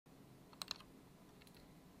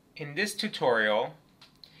In this tutorial,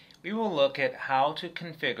 we will look at how to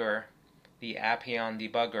configure the Appeon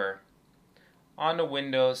Debugger on a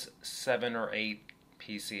Windows 7 or 8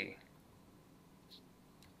 PC.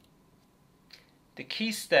 The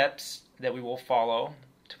key steps that we will follow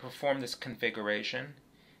to perform this configuration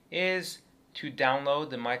is to download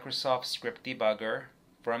the Microsoft Script Debugger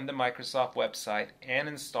from the Microsoft website and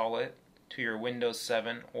install it to your Windows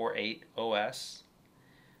 7 or 8 OS.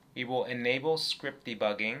 We will enable script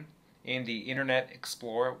debugging in the Internet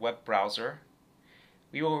Explorer web browser.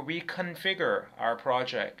 We will reconfigure our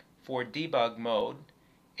project for debug mode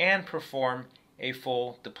and perform a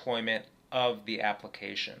full deployment of the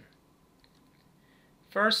application.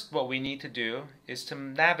 First, what we need to do is to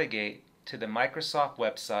navigate to the Microsoft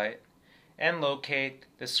website and locate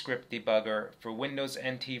the script debugger for Windows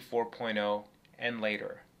NT 4.0 and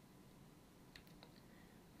later.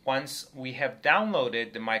 Once we have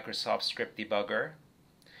downloaded the Microsoft Script Debugger,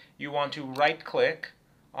 you want to right-click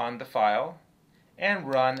on the file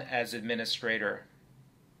and run as administrator.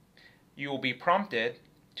 You will be prompted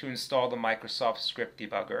to install the Microsoft Script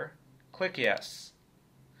Debugger. Click Yes.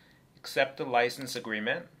 Accept the license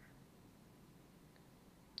agreement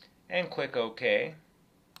and click OK.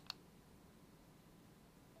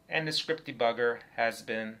 And the Script Debugger has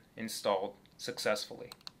been installed successfully.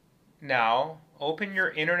 Now, open your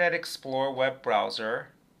Internet Explorer web browser,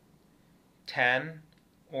 10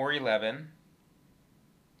 or 11.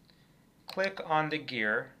 Click on the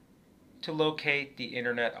gear to locate the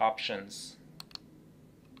Internet options.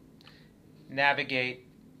 Navigate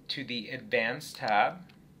to the Advanced tab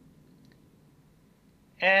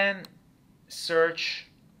and search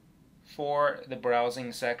for the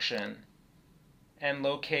browsing section and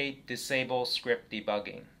locate Disable Script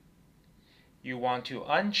Debugging. You want to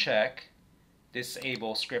uncheck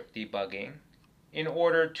Disable Script Debugging in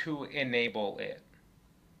order to enable it,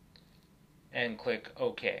 and click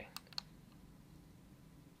OK.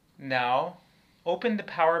 Now, open the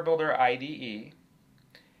PowerBuilder IDE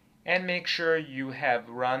and make sure you have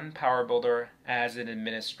run PowerBuilder as an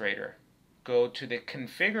administrator. Go to the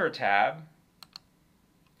Configure tab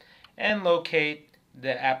and locate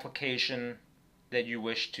the application that you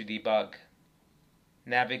wish to debug.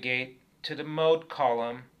 Navigate to the Mode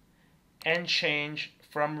column and change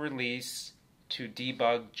from Release to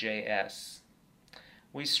Debug.js.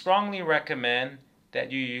 We strongly recommend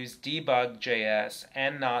that you use Debug.js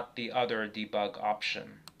and not the other debug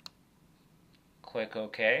option. Click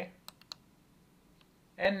OK.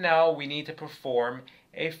 And now we need to perform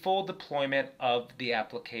a full deployment of the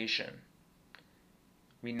application.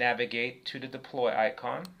 We navigate to the Deploy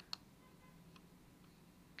icon,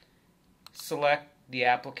 select the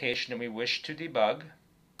application that we wish to debug,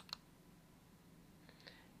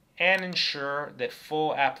 and ensure that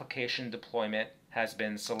full application deployment has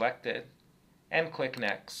been selected, and click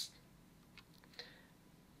Next.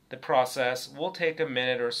 The process will take a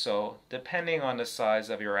minute or so depending on the size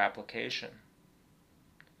of your application.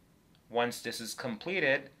 Once this is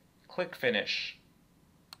completed, click Finish.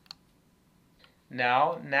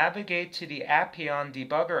 Now navigate to the Appeon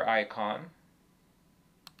Debugger icon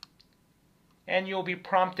and you'll be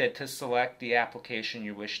prompted to select the application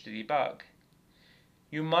you wish to debug.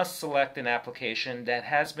 You must select an application that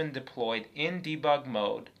has been deployed in debug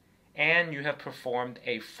mode and you have performed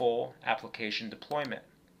a full application deployment.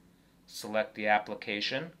 Select the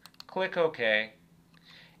application, click OK,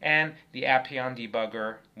 and the Appeon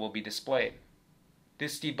Debugger will be displayed.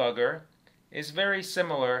 This debugger is very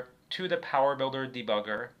similar to the PowerBuilder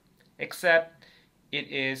debugger, except it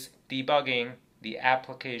is debugging the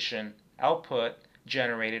application output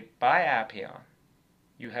generated by Appeon.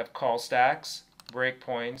 You have call stacks,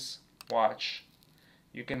 breakpoints, watch.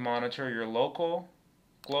 You can monitor your local,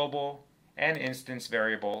 global, and instance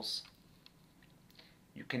variables.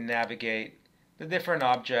 You can navigate the different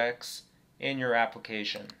objects in your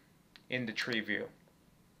application in the tree view.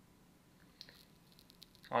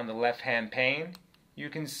 On the left-hand pane, you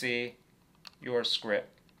can see your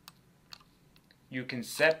script. You can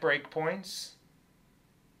set breakpoints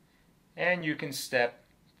and you can step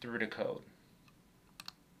through the code.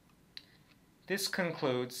 This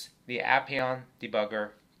concludes the Appeon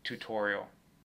Debugger tutorial.